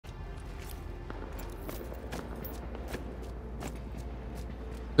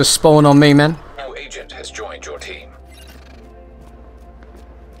Just spawn on me, man. New agent has joined your team.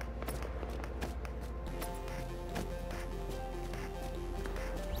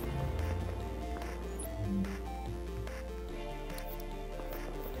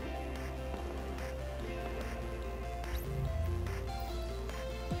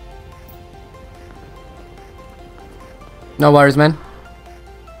 No worries, man.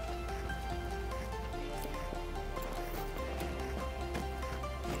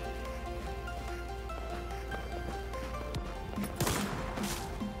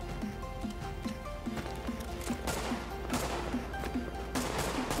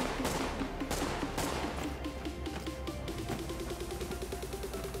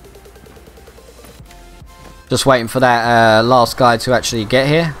 Just waiting for that last guy to actually get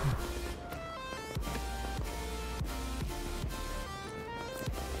here.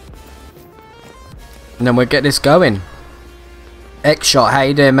 And then we'll get this going. X-Shot, how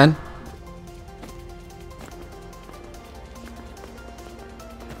you doing, man?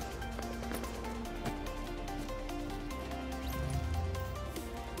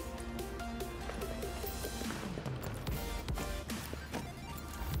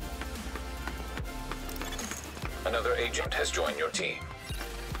 Another agent has joined your team.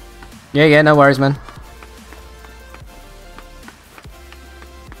 Yeah, no worries, man.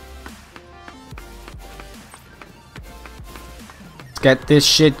 Let's get this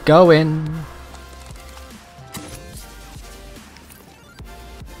shit going.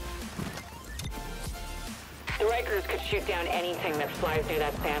 The Rikers could shoot down anything that flies near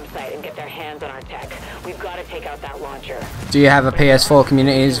that SAM site and get their hands on our tech. We've got to take out that launcher. Do you have a PS4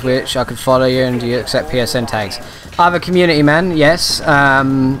 communities which I could follow you, and do you accept PSN tags? I have a community, man, yes.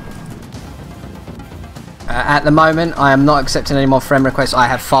 At the moment, I am not accepting any more friend requests. I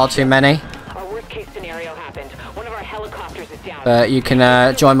have far too many. Our worst case scenario happened. One of our helicopters is down. But you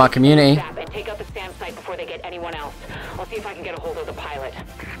can join my community. And take out the SAM site before they get anyone else. I'll see if I can get a hold of the pilot.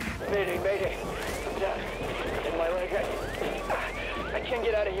 Mayday. I'm down. In my leg. I can't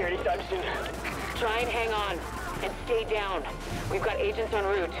get out of here anytime soon. Try and hang on. And stay down. We've got agents en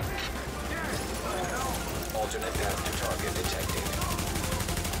route. Alternate path to target detected.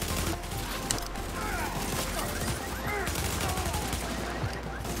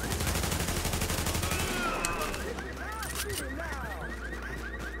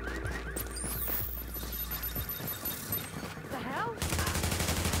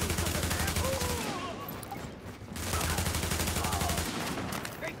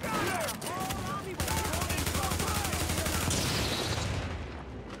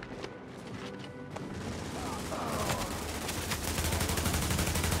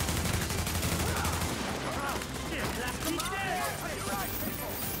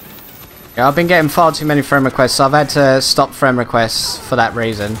 Yeah, I've been getting far too many friend requests, so I've had to stop friend requests for that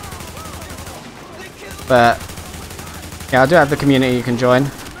reason. But yeah, I do have the community you can join.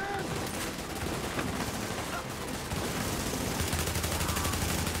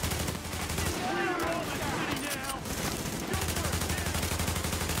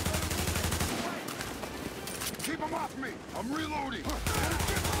 Keep him off me. I'm reloading.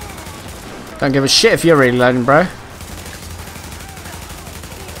 Don't give a shit if you're reloading, bro.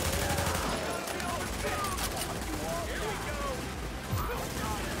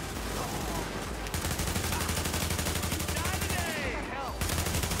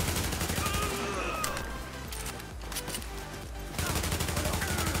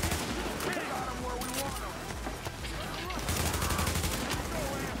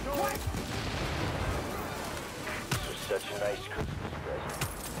 Such a nice Christmas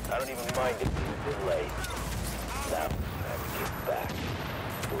present. I don't even mind if you delay. Now, I have to get back.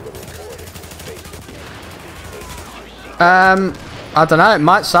 A little more to the face of the I don't know, it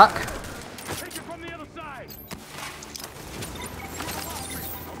might suck. Take it from the other side.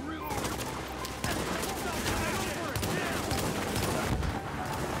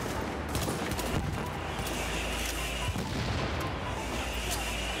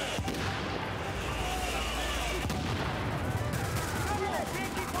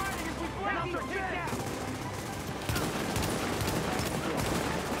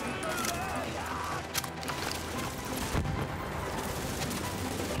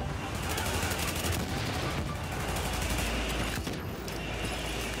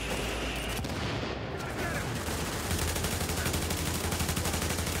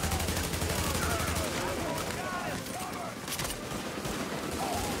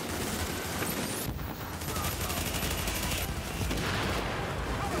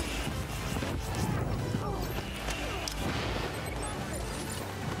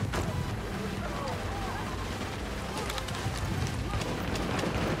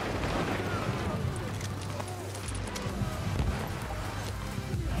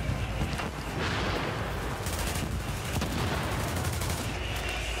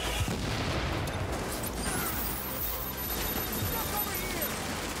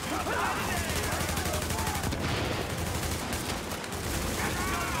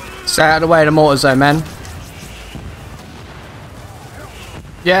 Stay out of the way of the mortar zone, man.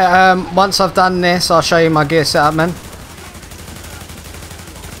 Yeah, once I've done this, I'll show you my gear setup, man.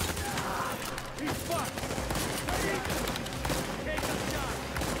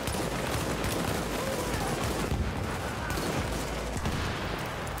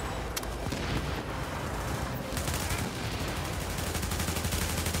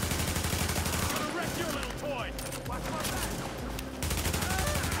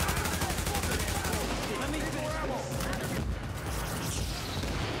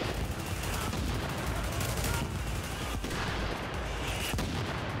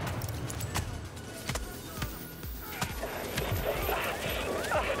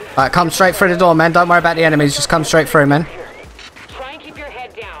 Alright, come straight through the door, man. Don't worry about the enemies. Just come straight through, man. Try and keep your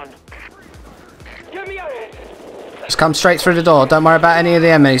head down. Get me out. Just come straight through the door. Don't worry about any of the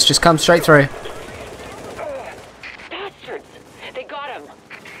enemies. Just come straight through. Bastards! They got him.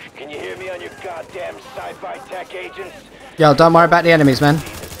 Can you hear me on your goddamn sci-fi tech agents? Yo, don't worry about the enemies, man.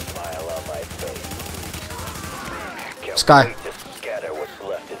 Smile on my face. Let's go. Wait to scatter what's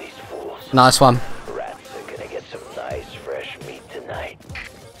left of these fools. Nice one. Rats are gonna get some nice fresh meat tonight.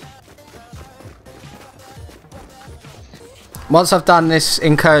 Once I've done this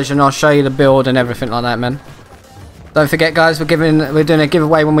incursion, I'll show you the build and everything like that, man. Don't forget, guys, we're doing a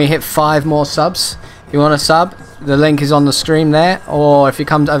giveaway when we hit 5 more subs. If you want a sub, the link is on the screen there, or if you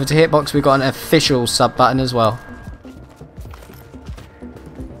come over to Hitbox, we've got an official sub button as well.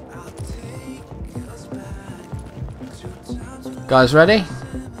 Guys, ready?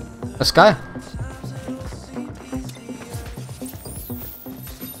 Let's go.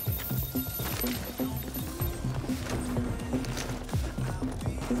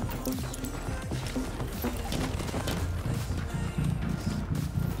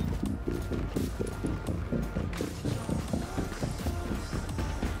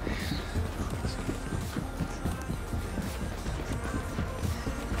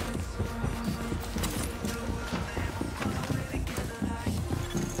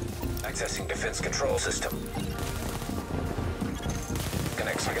 Accessing defense control system.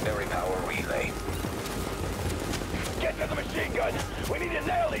 Connect secondary power relay. Get to the machine gun! We need to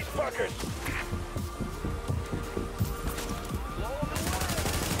nail these fuckers!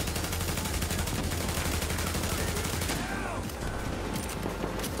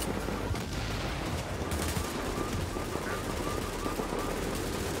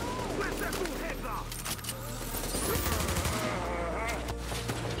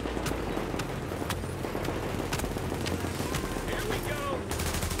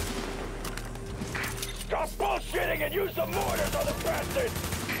 Stop bullshitting and use the mortars on the bastards!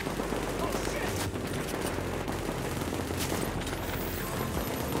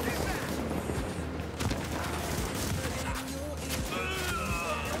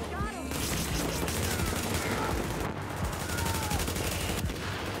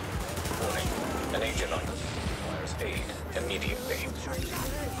 Warning. An agent on requires aid immediately.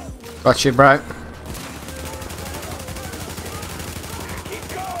 Got you, bro. Keep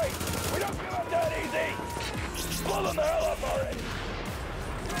going! We don't give up that easy! Blow them the hell up already!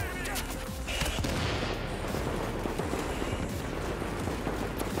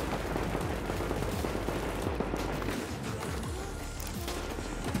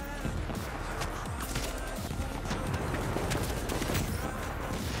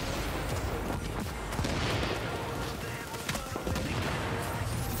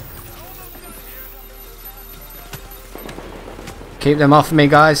 Keep them off of me,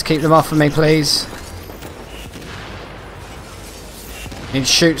 guys. Keep them off of me, please. Need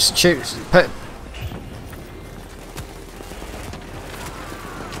shoot, put.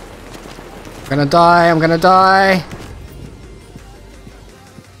 I'm gonna die.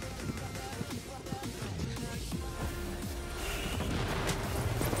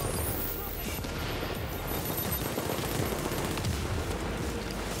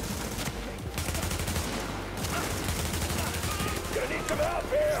 Gonna need some help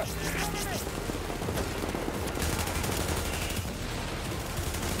here!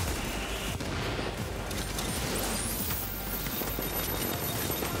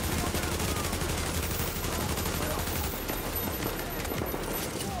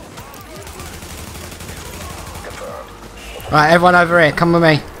 Confirmed. Right, everyone over here, come with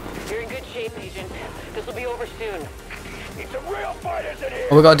me. You're in good shape, Agent. This will be over soon. Need some real fighters in here!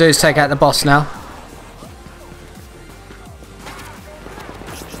 All we gotta do is take out the boss now.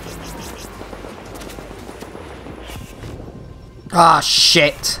 Ah,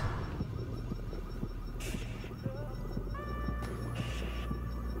 shit.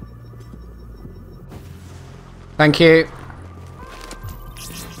 Thank you.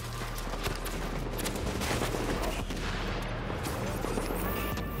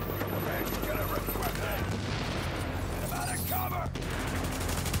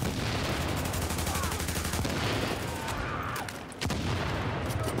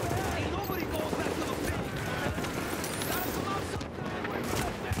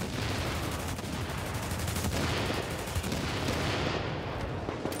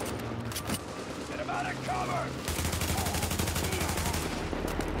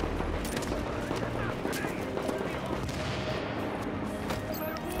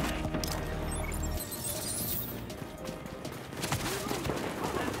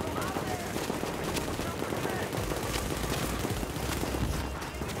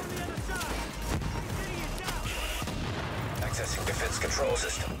 control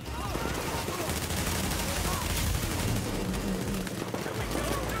system.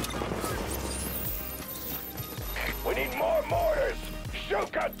 We need more mortars!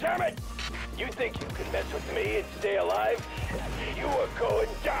 Shoot, goddammit! You think you can mess with me and stay alive? You are going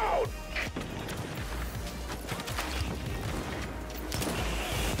down!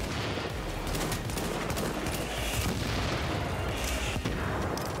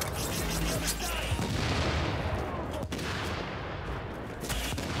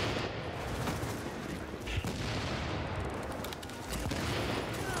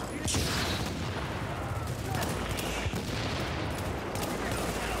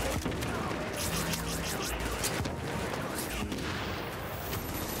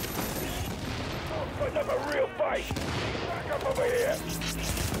 Putting up a real fight! Back up over here!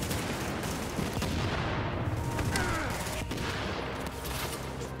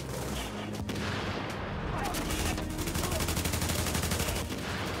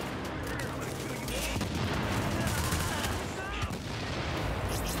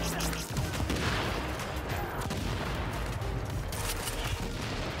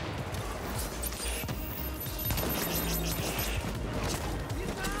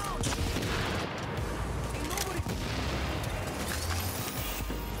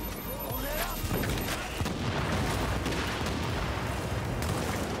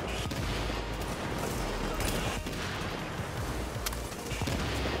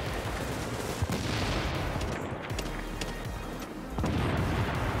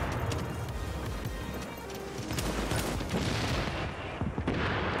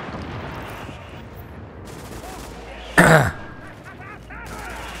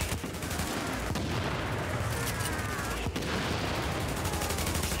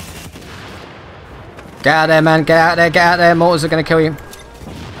 Get out there, man. Get out there. Get out there. Mortars are going to kill you.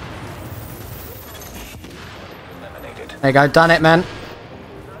 Eliminated. There you go. Done it, man.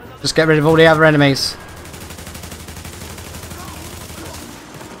 Just get rid of all the other enemies.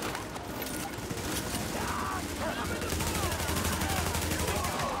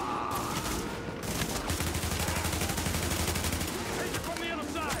 From the other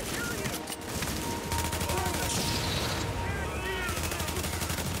side!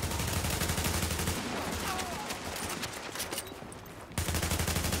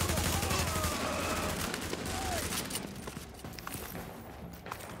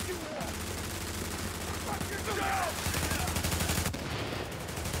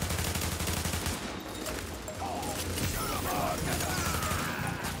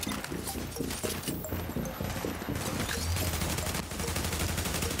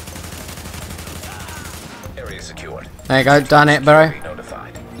 Area secured. There you go. Done it, bro.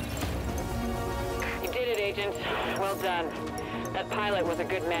 Notified. You did it, Agent. Well done. That pilot was a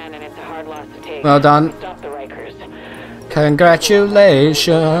good man, and it's a hard loss to take. Well done. Stop the Rikers. We hadn't Congratulations.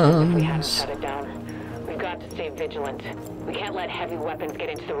 shut it down. We've got to stay vigilant. We can't let heavy weapons get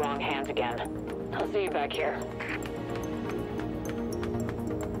into the wrong hands again. I'll see you back here.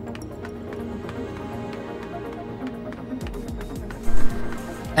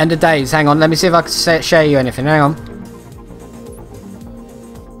 End of days. Hang on. Let me see if I can share you anything. Hang on.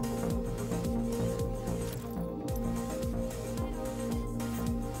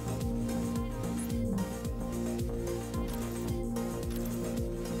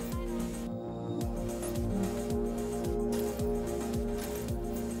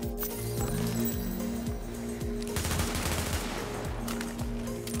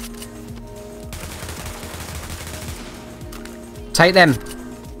 Take them.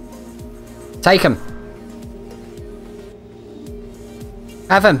 Take them.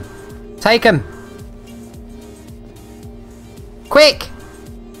 Have them. Take them. Quick.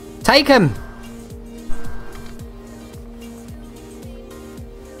 Take them.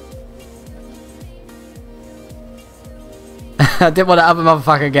 I didn't want that other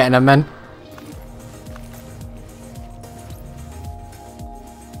motherfucker getting them, man.